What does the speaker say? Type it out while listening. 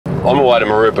On my way to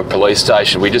Maroubra police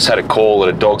station, we just had a call that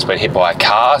a dog's been hit by a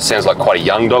car. Sounds like quite a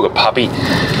young dog, a puppy.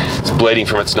 It's bleeding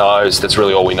from its nose. That's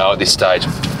really all we know at this stage.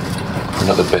 We're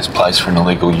not the best place for an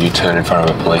illegal U-turn in front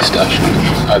of a police station.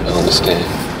 I hope they'll understand.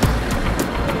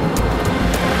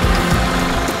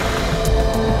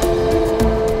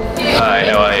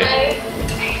 Hey, how are you?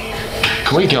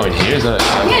 Can we go in here? Is that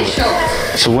okay? Yeah,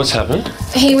 sure. So what's happened?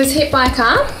 He was hit by a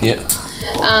car. Yeah.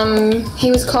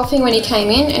 He was coughing when he came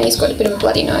in and he's got a bit of a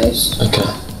bloody nose. Okay.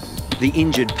 The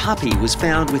injured puppy was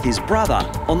found with his brother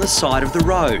on the side of the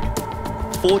road.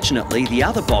 Fortunately, the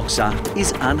other boxer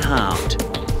is unharmed.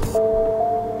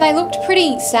 They looked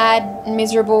pretty sad and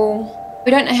miserable.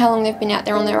 We don't know how long they've been out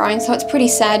there on their own, so it's pretty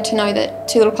sad to know that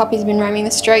two little puppies have been roaming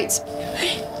the streets.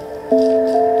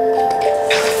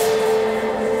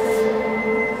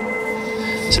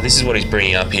 So this is what he's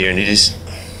bringing up here, and it is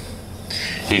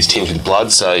tinged with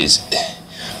blood. So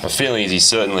my feeling is he's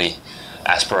certainly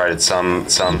aspirated some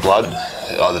blood,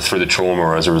 either through the trauma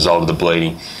or as a result of the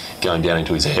bleeding going down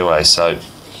into his airways. So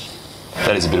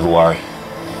that is a bit of a worry.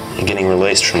 And getting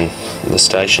released from the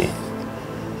station.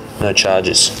 No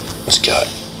charges. Let's go.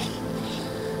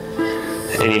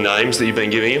 Any names that you've been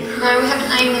giving him? No, we haven't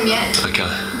named them yet. Okay.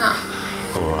 No.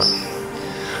 All right.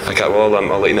 Okay, well,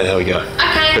 I'll let you know how we go.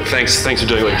 Okay. But thanks for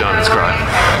doing what you've done. It's great.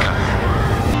 Okay.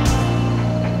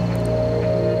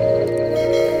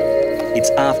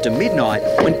 It's after midnight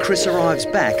when Chris arrives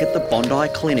back at the Bondi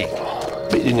clinic.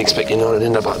 But you didn't expect your night to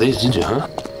end up like this, did you, huh?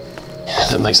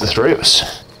 That makes the three of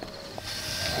us.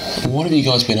 What have you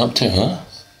guys been up to, huh?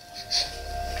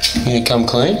 You gonna come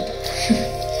clean?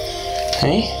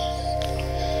 Hey?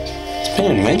 It's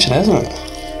been an adventure, hasn't it?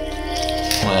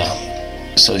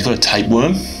 Wow. So he's got a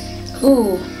tapeworm.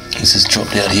 Ooh. He's just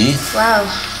dropped out here. Wow.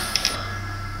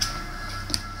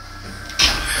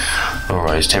 All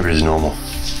right, his temperature is normal.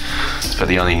 It's about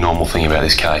the only normal thing about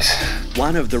this case.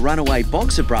 One of the runaway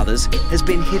boxer brothers has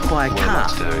been hit by a car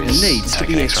and needs to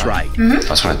be x-rayed. I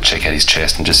just want to check out his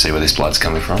chest and just see where this blood's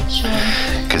coming from. Sure.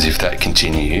 Because if that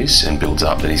continues and builds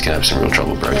up, then he's going to have some real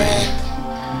trouble breathing.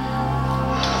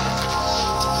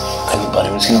 Hey, buddy,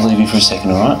 I'm just going to leave you for a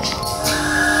second, all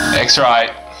right? X-ray.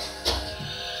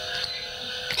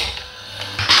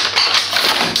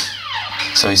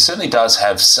 So he certainly does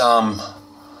have some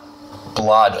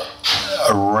blood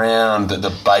around the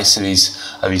base of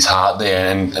his heart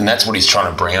there, and that's what he's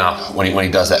trying to bring up when he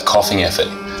does that coughing effort.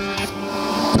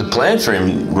 The plan for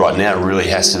him right now really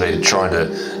has to be to try to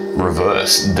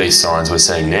reverse these signs we're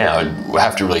seeing now. We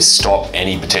have to really stop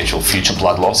any potential future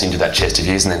blood loss into that chest of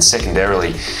his, and then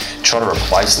secondarily try to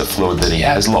replace the fluid that he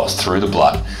has lost through the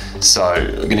blood. So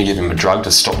we're going to give him a drug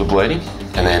to stop the bleeding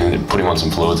and then put him on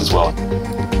some fluids as well.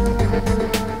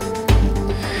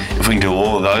 If we can do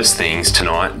all of those things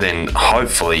tonight, then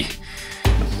hopefully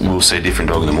we'll see a different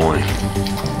dog in the morning.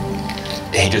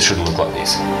 He just shouldn't look like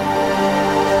this.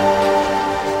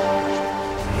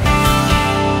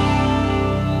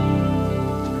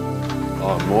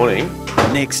 Oh, morning.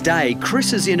 Next day,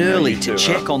 Chris is in early to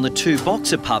check on the two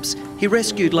boxer pups he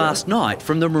rescued last night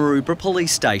from the Maroubra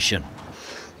police station.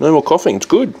 No more coughing, it's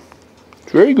good.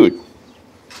 It's very good.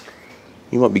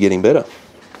 You might be getting better.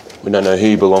 We don't know who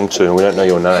you belong to and we don't know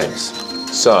your names.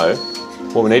 So,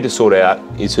 what we need to sort out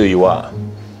is who you are.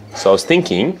 So I was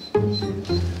thinking,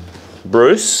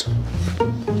 Bruce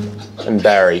and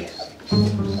Barry.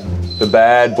 The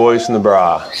bad boys from the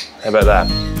bra. How about that?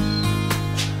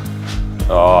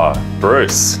 Oh,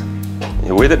 Bruce.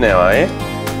 You're with it now, are you?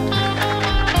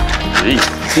 Geez,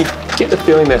 do you get the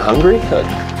feeling they're hungry?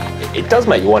 It does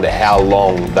make you wonder how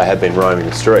long they have been roaming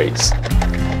the streets.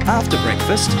 After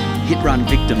breakfast, hit-run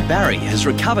victim Barry has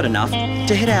recovered enough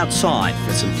to head outside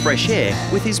for some fresh air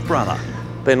with his brother.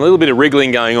 Been a little bit of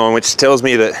wriggling going on, which tells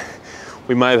me that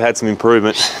we may have had some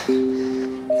improvement.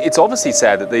 It's obviously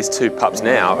sad that these two pups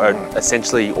now are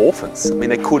essentially orphans. I mean,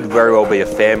 there could very well be a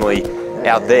family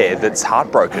out there that's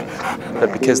heartbroken,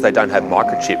 but because they don't have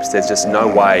microchips, there's just no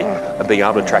way of being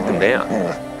able to track them down.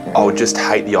 I would just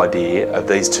hate the idea of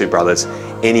these two brothers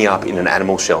ending up in an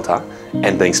animal shelter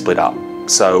and being split up.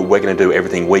 So we're going to do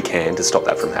everything we can to stop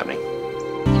that from happening.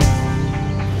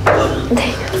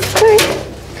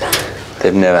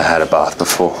 They've never had a bath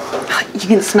before. You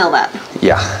can smell that.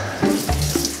 Yeah.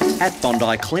 At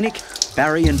Bondi Clinic,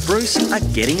 Barry and Bruce are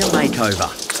getting a makeover.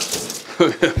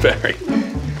 Barry.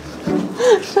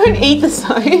 Don't eat the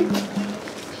soap.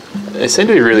 They seem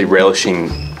to be really relishing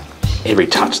every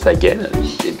touch they get.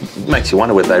 It makes you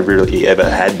wonder whether they really ever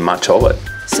had much of it.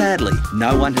 Sadly,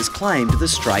 no one has claimed the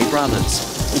stray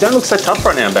brothers. You don't look so tough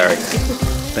right now, Barry.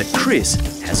 But Chris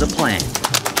has a plan.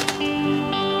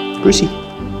 Brucey.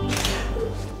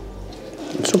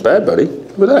 It's not bad, buddy.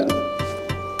 Look at that.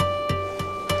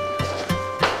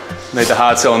 Need the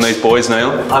hard sell on these boys,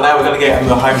 Neil. I know we're going to get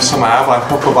them home somehow by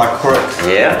hook or by crook.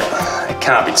 Yeah, it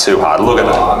can't be too hard. Look at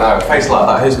that. Oh no, a face like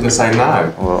that, who's going to say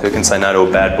no? Well, who can say no to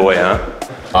a bad boy, huh?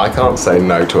 I can't say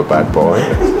no to a bad boy.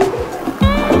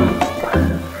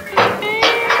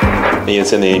 Are you going to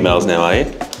send the emails now, are you?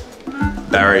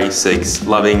 Barry seeks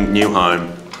loving new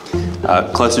home.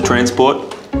 Close to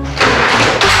transport.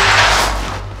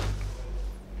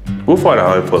 We'll find a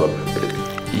home for them.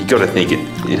 You got to think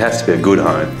it has to be a good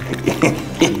home.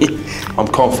 I'm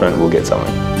confident we'll get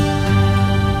something.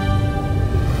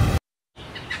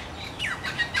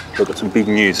 We've got some big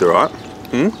news, all right?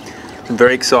 Some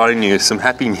very exciting news, some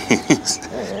happy news.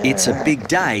 It's a big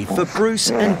day for Bruce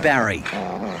and Barry.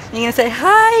 You're going to say,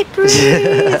 hi, Bruce.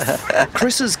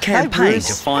 Chris's campaign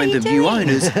to find them new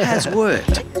owners has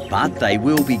worked, but they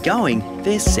will be going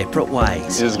their separate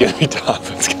ways. This is going to be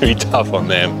tough. It's going to be tough on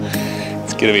them.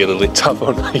 It's going to be a little bit tough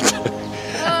on me too.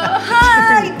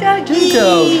 Hi, doggy.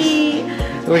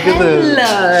 Look at them.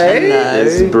 Hello.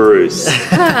 This is Bruce.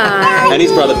 Hi. And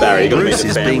his brother Barry. Bruce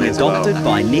is being adopted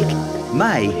by Nick,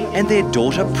 May and their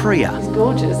daughter Priya.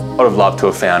 Gorgeous. I would have loved to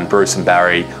have found Bruce and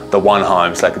Barry the one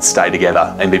home so they could stay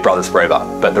together and be brothers forever.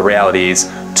 But the reality is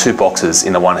 2 boxes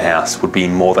in the one house would be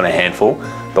more than a handful.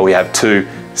 But we have 2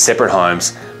 separate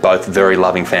homes, both very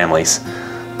loving families.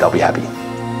 They'll be happy.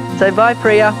 Say bye,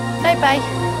 Priya. Bye bye.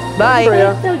 Bye.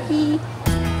 Priya. Doggy.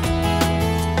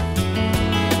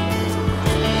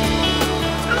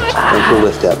 Don't feel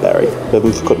left out, Barry. We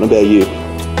haven't forgotten about you.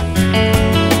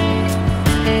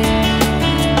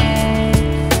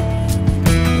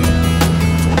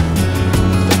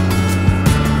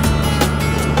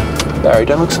 Barry,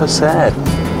 don't look so sad.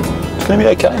 It's going to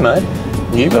be okay, mate.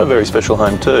 You've got a very special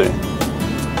home too.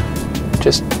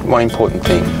 Just one important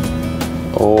thing.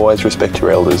 Always respect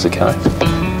your elders, okay?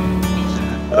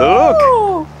 Look!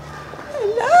 Oh,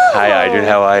 hello. Hey Adrian,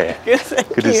 how are you? Good, thank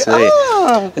Good to you. see you.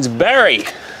 Oh, It's Barry.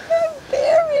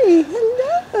 Barry,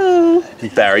 hello.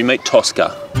 Barry, meet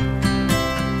Tosca.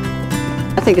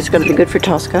 I think it's going to be good for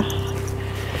Tosca.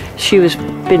 She was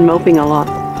been moping a lot,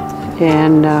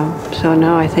 and so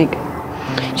now I think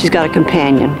she's got a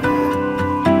companion.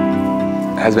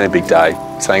 It has been a big day,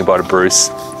 saying goodbye to Bruce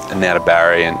and now to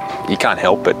Barry, and you can't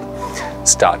help but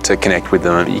start to connect with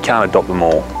them. You can't adopt them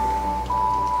all.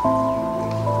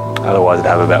 Otherwise I'd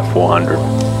have about 400.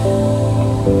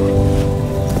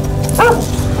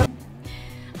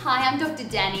 Hi, I'm Dr.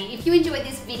 Danny. If you enjoyed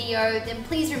this video, then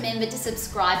please remember to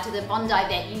subscribe to the Bondi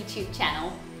Vet YouTube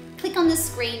channel. Click on the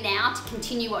screen now to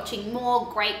continue watching more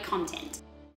great content.